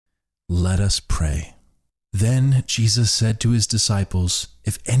Let us pray. Then Jesus said to his disciples,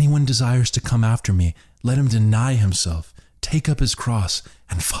 "If anyone desires to come after me, let him deny himself, take up his cross,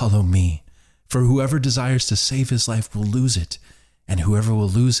 and follow me. For whoever desires to save his life will lose it, and whoever will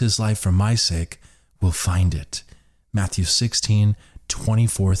lose his life for my sake will find it." Matthew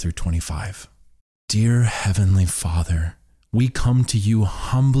 16:24-25. Dear Heavenly Father, we come to you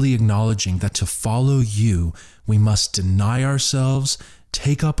humbly acknowledging that to follow you, we must deny ourselves,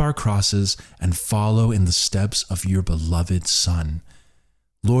 take up our crosses, and follow in the steps of your beloved Son.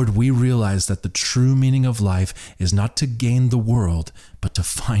 Lord, we realize that the true meaning of life is not to gain the world, but to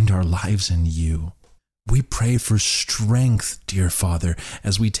find our lives in you. We pray for strength, dear Father,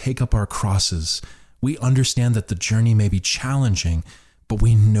 as we take up our crosses. We understand that the journey may be challenging, but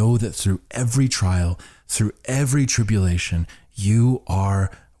we know that through every trial, through every tribulation, you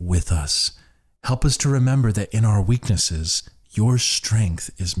are with us. Help us to remember that in our weaknesses, your strength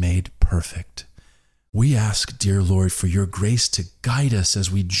is made perfect. We ask, dear Lord, for your grace to guide us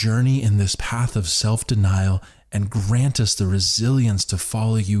as we journey in this path of self-denial and grant us the resilience to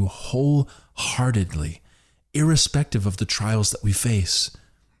follow you wholeheartedly, irrespective of the trials that we face.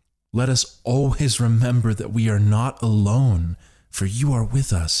 Let us always remember that we are not alone, for you are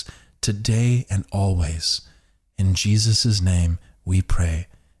with us today and always. In Jesus' name we pray.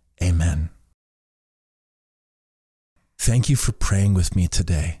 Amen. Thank you for praying with me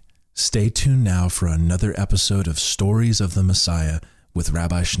today. Stay tuned now for another episode of Stories of the Messiah with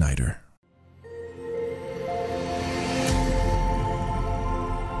Rabbi Schneider.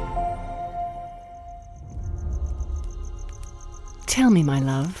 Tell me, my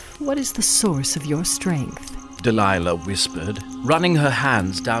love, what is the source of your strength? Delilah whispered, running her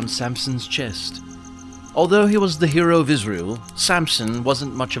hands down Samson's chest. Although he was the hero of Israel, Samson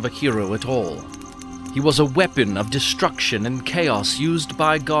wasn't much of a hero at all. He was a weapon of destruction and chaos used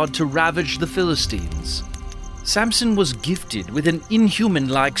by God to ravage the Philistines. Samson was gifted with an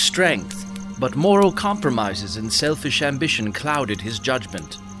inhuman-like strength, but moral compromises and selfish ambition clouded his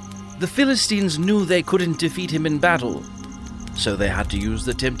judgment. The Philistines knew they couldn't defeat him in battle, so they had to use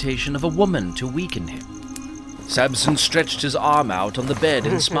the temptation of a woman to weaken him. Samson stretched his arm out on the bed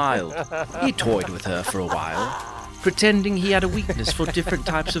and smiled. He toyed with her for a while, pretending he had a weakness for different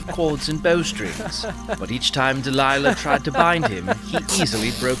types of cords and bowstrings. But each time Delilah tried to bind him, he easily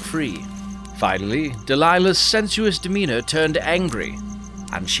broke free. Finally, Delilah's sensuous demeanor turned angry,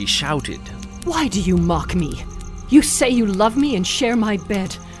 and she shouted, Why do you mock me? You say you love me and share my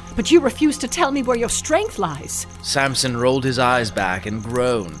bed, but you refuse to tell me where your strength lies. Samson rolled his eyes back and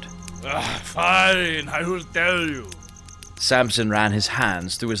groaned. Fine, I will tell you. Samson ran his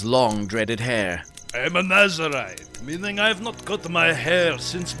hands through his long, dreaded hair. I am a Nazarite, meaning I have not cut my hair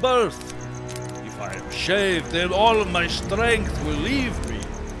since birth. If I am shaved, then all of my strength will leave me.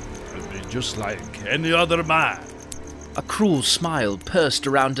 I'll be just like any other man. A cruel smile pursed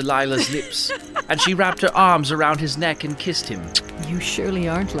around Delilah's lips, and she wrapped her arms around his neck and kissed him. You surely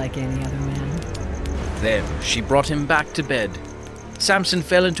aren't like any other man. Then she brought him back to bed. Samson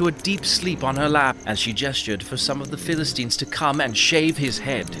fell into a deep sleep on her lap, and she gestured for some of the Philistines to come and shave his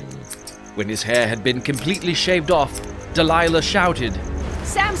head. When his hair had been completely shaved off, Delilah shouted,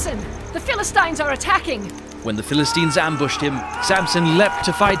 Samson, the Philistines are attacking! When the Philistines ambushed him, Samson leapt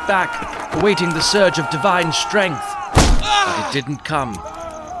to fight back, awaiting the surge of divine strength. But it didn't come.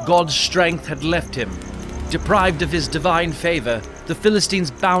 God's strength had left him. Deprived of his divine favor, the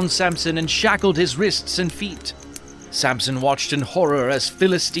Philistines bound Samson and shackled his wrists and feet. Samson watched in horror as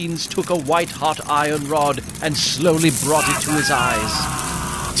Philistines took a white-hot iron rod and slowly brought it to his eyes.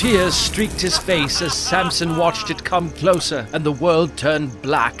 Tears streaked his face as Samson watched it come closer, and the world turned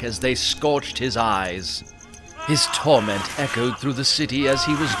black as they scorched his eyes. His torment echoed through the city as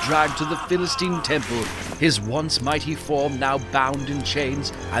he was dragged to the Philistine temple, his once mighty form now bound in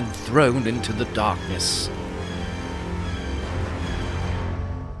chains and thrown into the darkness.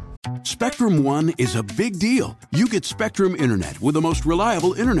 Spectrum One is a big deal. You get Spectrum Internet with the most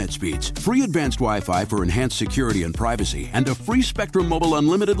reliable internet speeds, free advanced Wi-Fi for enhanced security and privacy, and a free Spectrum Mobile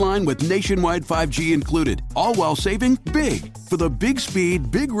Unlimited line with nationwide 5G included, all while saving big. For the big speed,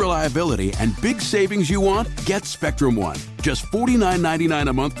 big reliability, and big savings you want, get Spectrum One. Just $49.99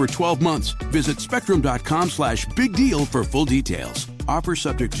 a month for 12 months. Visit spectrum.com/big deal for full details. Offer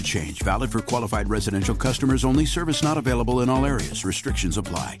subject to change. Valid for qualified residential customers only. Service not available in all areas. Restrictions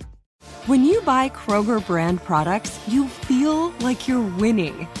apply. When you buy Kroger brand products, you feel like you're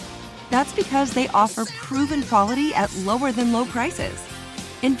winning. That's because they offer proven quality at lower than low prices.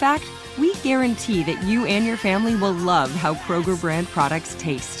 In fact, we guarantee that you and your family will love how Kroger brand products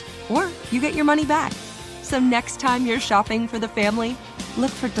taste, or you get your money back. So next time you're shopping for the family,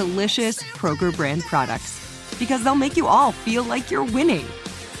 look for delicious Kroger brand products, because they'll make you all feel like you're winning.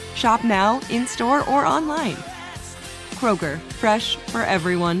 Shop now, in-store, or online. Kroger, fresh for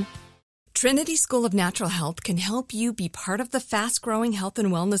everyone. Trinity School of Natural Health can help you be part of the fast-growing health and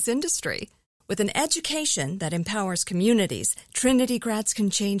wellness industry. With an education that empowers communities, Trinity grads can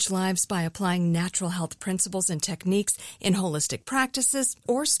change lives by applying natural health principles and techniques in holistic practices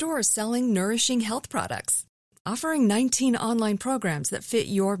or stores selling nourishing health products. Offering 19 online programs that fit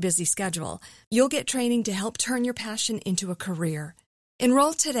your busy schedule, you'll get training to help turn your passion into a career.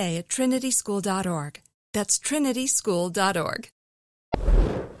 Enroll today at trinityschool.org. That's trinityschool.org.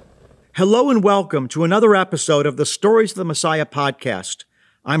 Hello and welcome to another episode of the Stories of the Messiah podcast.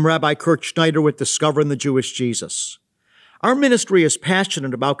 I'm Rabbi Kurt Schneider with Discovering the Jewish Jesus. Our ministry is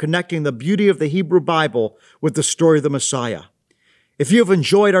passionate about connecting the beauty of the Hebrew Bible with the story of the Messiah. If you have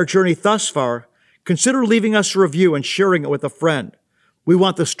enjoyed our journey thus far, consider leaving us a review and sharing it with a friend. We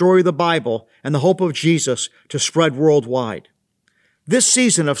want the story of the Bible and the hope of Jesus to spread worldwide. This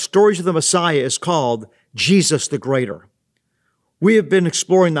season of Stories of the Messiah is called Jesus the Greater. We have been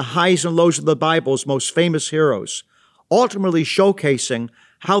exploring the highs and lows of the Bible's most famous heroes, ultimately showcasing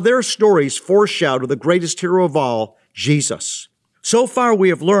how their stories foreshadow the greatest hero of all, Jesus. So far, we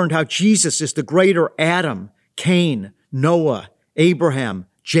have learned how Jesus is the greater Adam, Cain, Noah, Abraham,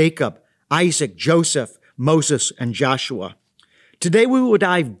 Jacob, Isaac, Joseph, Moses, and Joshua. Today, we will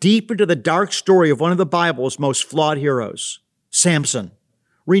dive deep into the dark story of one of the Bible's most flawed heroes, Samson.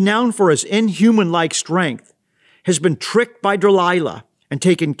 Renowned for his inhuman-like strength, has been tricked by Delilah and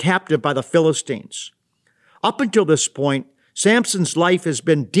taken captive by the Philistines. Up until this point, Samson's life has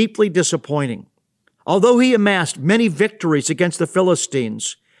been deeply disappointing. Although he amassed many victories against the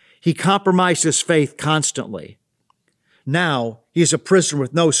Philistines, he compromised his faith constantly. Now, he is a prisoner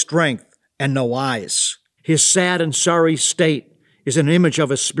with no strength and no eyes. His sad and sorry state is an image of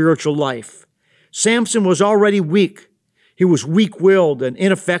his spiritual life. Samson was already weak. He was weak-willed and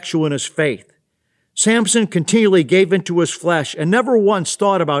ineffectual in his faith. Samson continually gave into his flesh and never once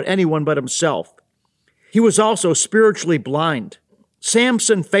thought about anyone but himself. He was also spiritually blind.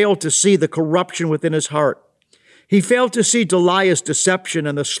 Samson failed to see the corruption within his heart. He failed to see Delilah's deception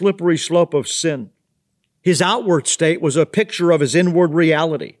and the slippery slope of sin. His outward state was a picture of his inward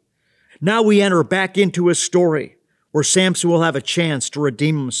reality. Now we enter back into his story, where Samson will have a chance to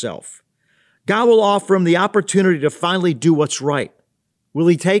redeem himself. God will offer him the opportunity to finally do what's right. Will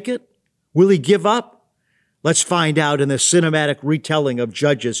he take it? Will he give up? Let's find out in this cinematic retelling of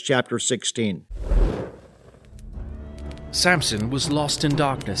Judges chapter 16. Samson was lost in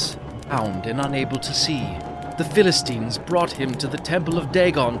darkness, bound and unable to see. The Philistines brought him to the temple of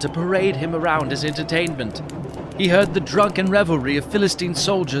Dagon to parade him around as entertainment. He heard the drunken revelry of Philistine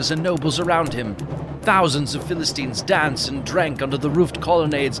soldiers and nobles around him. Thousands of Philistines danced and drank under the roofed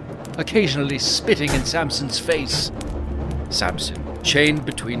colonnades, occasionally spitting in Samson's face. Samson, chained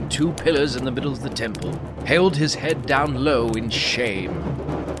between two pillars in the middle of the temple, held his head down low in shame.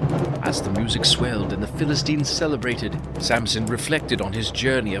 As the music swelled and the Philistines celebrated, Samson reflected on his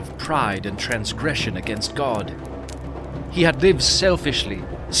journey of pride and transgression against God. He had lived selfishly,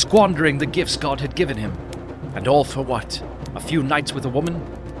 squandering the gifts God had given him. And all for what? A few nights with a woman?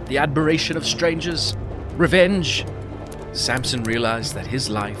 The admiration of strangers? Revenge? Samson realized that his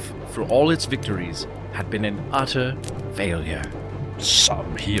life, for all its victories, had been an utter failure.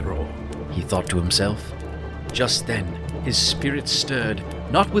 Some hero, he thought to himself. Just then, his spirit stirred,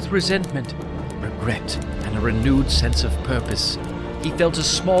 not with resentment, regret, and a renewed sense of purpose. He felt a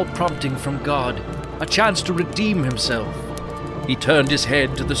small prompting from God, a chance to redeem himself. He turned his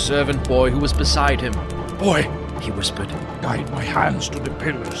head to the servant boy who was beside him. "Boy," he whispered. "guide my hands to the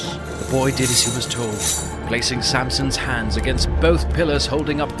pillars." The boy did as he was told, placing Samson's hands against both pillars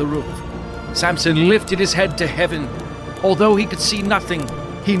holding up the roof. Samson lifted his head to heaven. Although he could see nothing,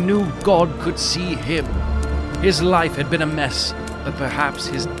 he knew God could see him. His life had been a mess, but perhaps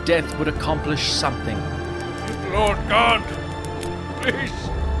his death would accomplish something. Lord God, please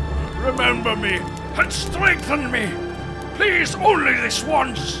remember me and strengthen me. Please, only this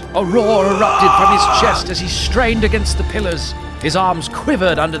once. A roar erupted from his chest as he strained against the pillars. His arms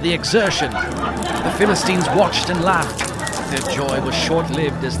quivered under the exertion. The Philistines watched and laughed. Their joy was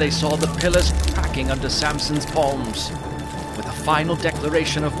short-lived as they saw the pillars cracking under Samson's palms. With a final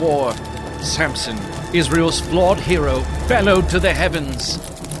declaration of war, Samson, Israel's flawed hero, bellowed to the heavens.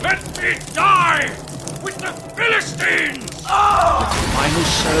 "Let me die with the Philistines!" With a final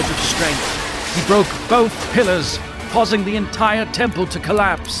surge of strength, he broke both pillars, causing the entire temple to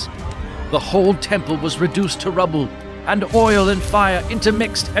collapse. The whole temple was reduced to rubble, and oil and fire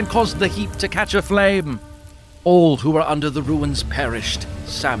intermixed and caused the heap to catch aflame. All who were under the ruins perished,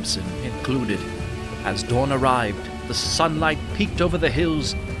 Samson included. As dawn arrived, the sunlight peeked over the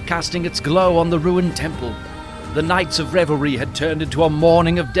hills, casting its glow on the ruined temple. The nights of revelry had turned into a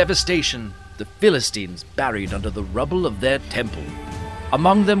morning of devastation, the Philistines buried under the rubble of their temple.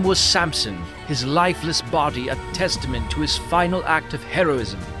 Among them was Samson, his lifeless body a testament to his final act of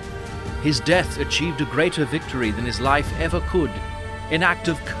heroism. His death achieved a greater victory than his life ever could, an act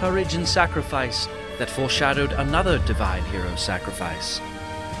of courage and sacrifice that foreshadowed another divine hero sacrifice.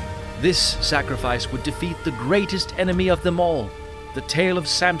 This sacrifice would defeat the greatest enemy of them all. The tale of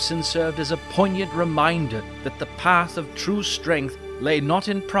Samson served as a poignant reminder that the path of true strength lay not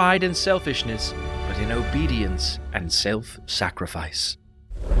in pride and selfishness, but in obedience and self-sacrifice.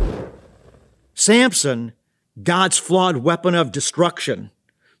 Samson, God's flawed weapon of destruction,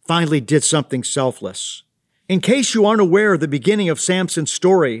 finally did something selfless. In case you aren't aware of the beginning of Samson's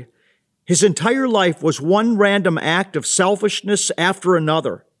story, his entire life was one random act of selfishness after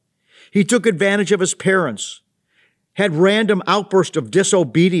another. He took advantage of his parents, had random outbursts of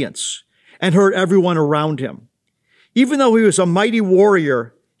disobedience, and hurt everyone around him. Even though he was a mighty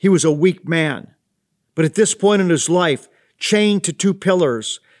warrior, he was a weak man. But at this point in his life, chained to two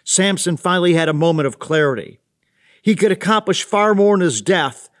pillars, Samson finally had a moment of clarity. He could accomplish far more in his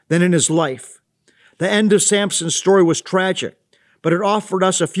death than in his life. The end of Samson's story was tragic, but it offered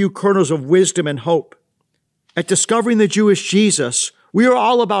us a few kernels of wisdom and hope. At Discovering the Jewish Jesus, we are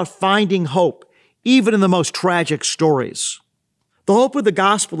all about finding hope, even in the most tragic stories. The hope of the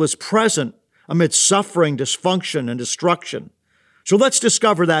gospel is present amid suffering, dysfunction, and destruction. So let's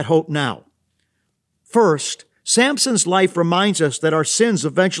discover that hope now. First, Samson's life reminds us that our sins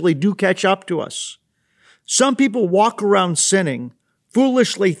eventually do catch up to us. Some people walk around sinning,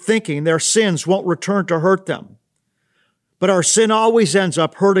 foolishly thinking their sins won't return to hurt them. But our sin always ends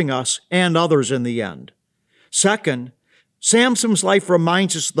up hurting us and others in the end. Second, Samson's life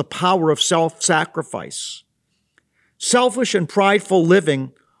reminds us of the power of self-sacrifice. Selfish and prideful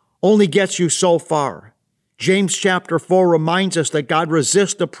living only gets you so far. James chapter 4 reminds us that God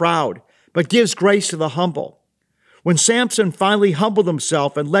resists the proud, but gives grace to the humble. When Samson finally humbled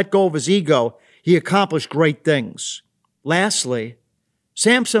himself and let go of his ego, he accomplished great things. Lastly,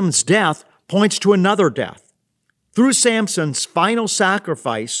 Samson's death points to another death. Through Samson's final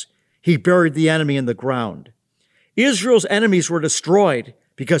sacrifice, he buried the enemy in the ground. Israel's enemies were destroyed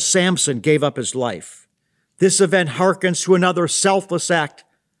because Samson gave up his life. This event harkens to another selfless act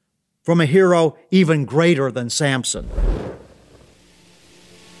from a hero even greater than Samson.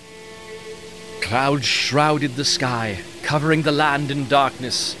 Clouds shrouded the sky, covering the land in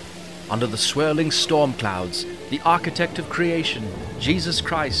darkness. Under the swirling storm clouds, the architect of creation, Jesus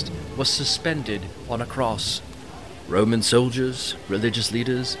Christ, was suspended on a cross. Roman soldiers, religious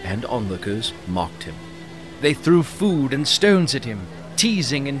leaders, and onlookers mocked him. They threw food and stones at him,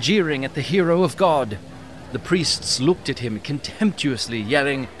 teasing and jeering at the hero of God. The priests looked at him contemptuously,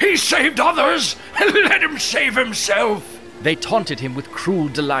 yelling, "He saved others! Let him save himself!" They taunted him with cruel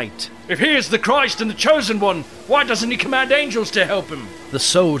delight. "If he is the Christ and the chosen one, why doesn't he command angels to help him?" The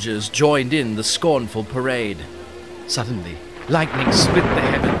soldiers joined in the scornful parade. Suddenly, lightning split the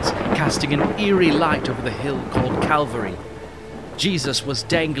heavens, casting an eerie light over the hill called Calvary. Jesus was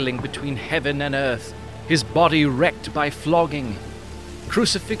dangling between heaven and earth, his body wrecked by flogging.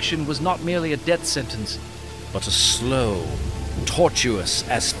 Crucifixion was not merely a death sentence, but a slow, tortuous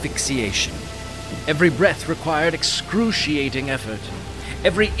asphyxiation. Every breath required excruciating effort.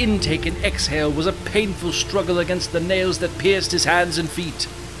 Every intake and exhale was a painful struggle against the nails that pierced his hands and feet.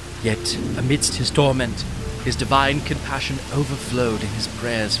 Yet, amidst his torment, his divine compassion overflowed in his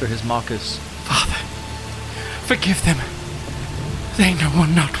prayers for his mockers. "Father, forgive them. They know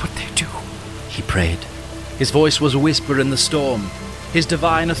not what they do," he prayed. His voice was a whisper in the storm. His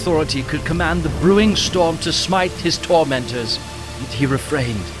divine authority could command the brewing storm to smite his tormentors, yet he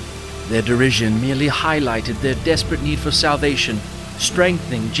refrained. Their derision merely highlighted their desperate need for salvation,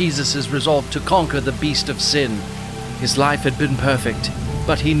 strengthening Jesus' resolve to conquer the beast of sin. His life had been perfect,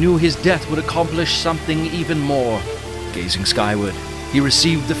 but he knew his death would accomplish something even more. Gazing skyward, he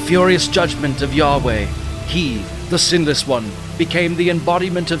received the furious judgment of Yahweh. He, the sinless one, became the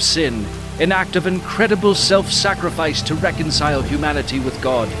embodiment of sin, an act of incredible self-sacrifice to reconcile humanity with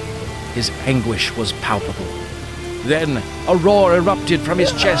God. His anguish was palpable. Then a roar erupted from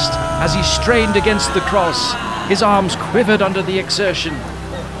his chest as he strained against the cross. His arms quivered under the exertion.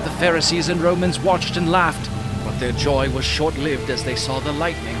 The Pharisees and Romans watched and laughed, but their joy was short-lived as they saw the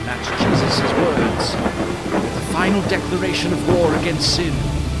lightning match Jesus' words. With the final declaration of war against sin,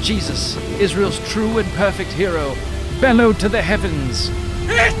 Jesus, Israel's true and perfect hero, bellowed to the heavens,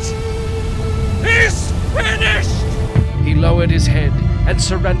 "It is finished! He lowered his head and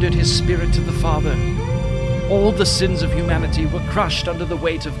surrendered his spirit to the Father. All the sins of humanity were crushed under the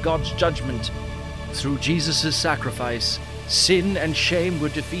weight of God's judgment. Through Jesus' sacrifice, sin and shame were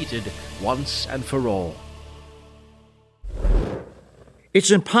defeated once and for all.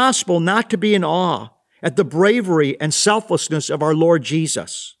 It's impossible not to be in awe at the bravery and selflessness of our Lord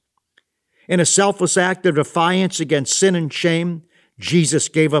Jesus. In a selfless act of defiance against sin and shame, Jesus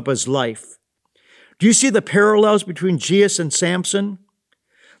gave up his life. Do you see the parallels between Jesus and Samson?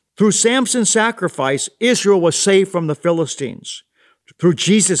 Through Samson's sacrifice, Israel was saved from the Philistines. Through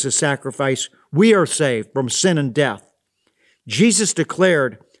Jesus' sacrifice, we are saved from sin and death. Jesus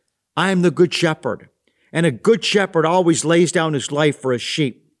declared, "I am the good shepherd, and a good shepherd always lays down his life for his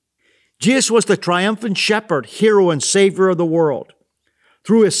sheep." Jesus was the triumphant shepherd, hero, and savior of the world.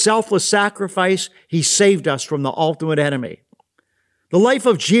 Through his selfless sacrifice, he saved us from the ultimate enemy. The life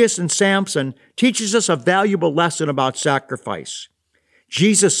of Jesus and Samson teaches us a valuable lesson about sacrifice.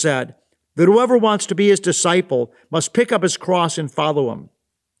 Jesus said that whoever wants to be his disciple must pick up his cross and follow him.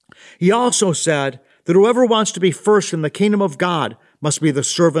 He also said that whoever wants to be first in the kingdom of God must be the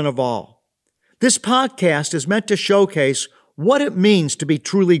servant of all. This podcast is meant to showcase what it means to be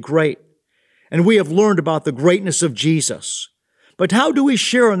truly great, and we have learned about the greatness of Jesus. But how do we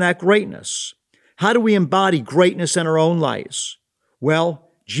share in that greatness? How do we embody greatness in our own lives? Well,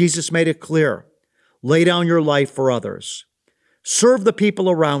 Jesus made it clear. Lay down your life for others. Serve the people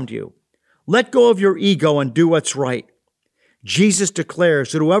around you. Let go of your ego and do what's right. Jesus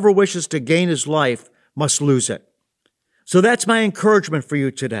declares that whoever wishes to gain his life must lose it. So that's my encouragement for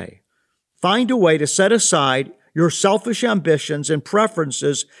you today. Find a way to set aside your selfish ambitions and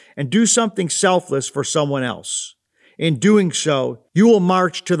preferences and do something selfless for someone else. In doing so, you will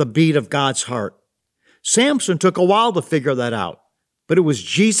march to the beat of God's heart. Samson took a while to figure that out, but it was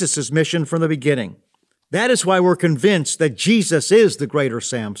Jesus' mission from the beginning. That is why we're convinced that Jesus is the greater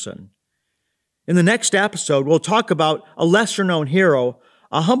Samson. In the next episode, we'll talk about a lesser-known hero,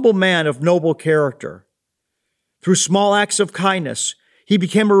 a humble man of noble character. Through small acts of kindness, he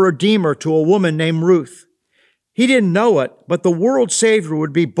became a redeemer to a woman named Ruth. He didn't know it, but the world's Savior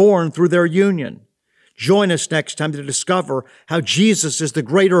would be born through their union. Join us next time to discover how Jesus is the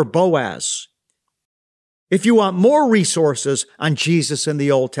greater Boaz. If you want more resources on Jesus in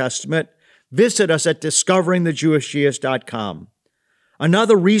the Old Testament, visit us at discoveringthejewishjesus.com.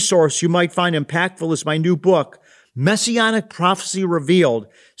 Another resource you might find impactful is my new book, Messianic Prophecy Revealed,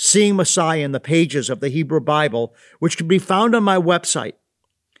 Seeing Messiah in the Pages of the Hebrew Bible, which can be found on my website.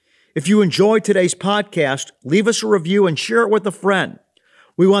 If you enjoyed today's podcast, leave us a review and share it with a friend.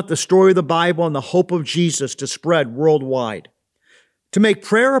 We want the story of the Bible and the hope of Jesus to spread worldwide. To make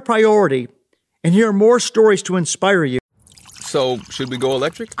prayer a priority and hear more stories to inspire you. So, should we go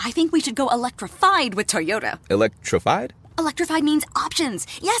electric? I think we should go electrified with Toyota. Electrified? Electrified means options.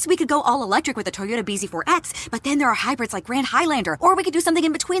 Yes, we could go all electric with the Toyota BZ4X, but then there are hybrids like Grand Highlander, or we could do something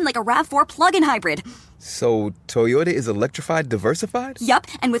in between like a RAV4 plug-in hybrid. So, Toyota is electrified diversified? Yup,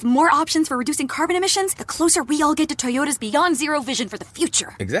 and with more options for reducing carbon emissions, the closer we all get to Toyota's Beyond Zero vision for the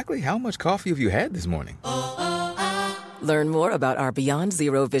future. Exactly how much coffee have you had this morning? Learn more about our Beyond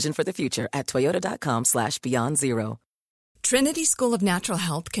Zero vision for the future at toyota.com/Beyond Zero. Trinity School of Natural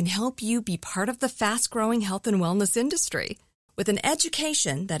Health can help you be part of the fast-growing health and wellness industry. With an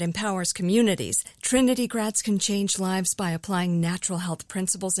education that empowers communities, Trinity grads can change lives by applying natural health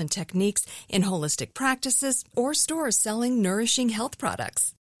principles and techniques in holistic practices or stores selling nourishing health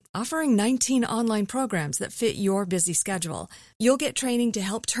products. Offering 19 online programs that fit your busy schedule, you'll get training to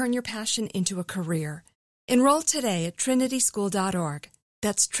help turn your passion into a career. Enroll today at trinityschool.org.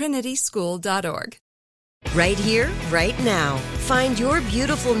 That's trinityschool.org. Right here, right now. Find your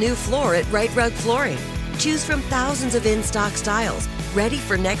beautiful new floor at Right Rug Flooring. Choose from thousands of in-stock styles, ready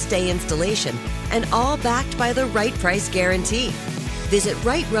for next day installation, and all backed by the right price guarantee. Visit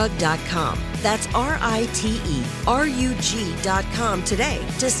rightrug.com. That's RITERUG.com today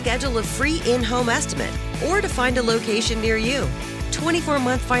to schedule a free in-home estimate or to find a location near you.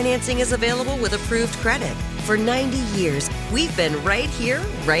 24-month financing is available with approved credit. For 90 years, we've been right here,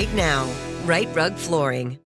 right now. Right Rug Flooring.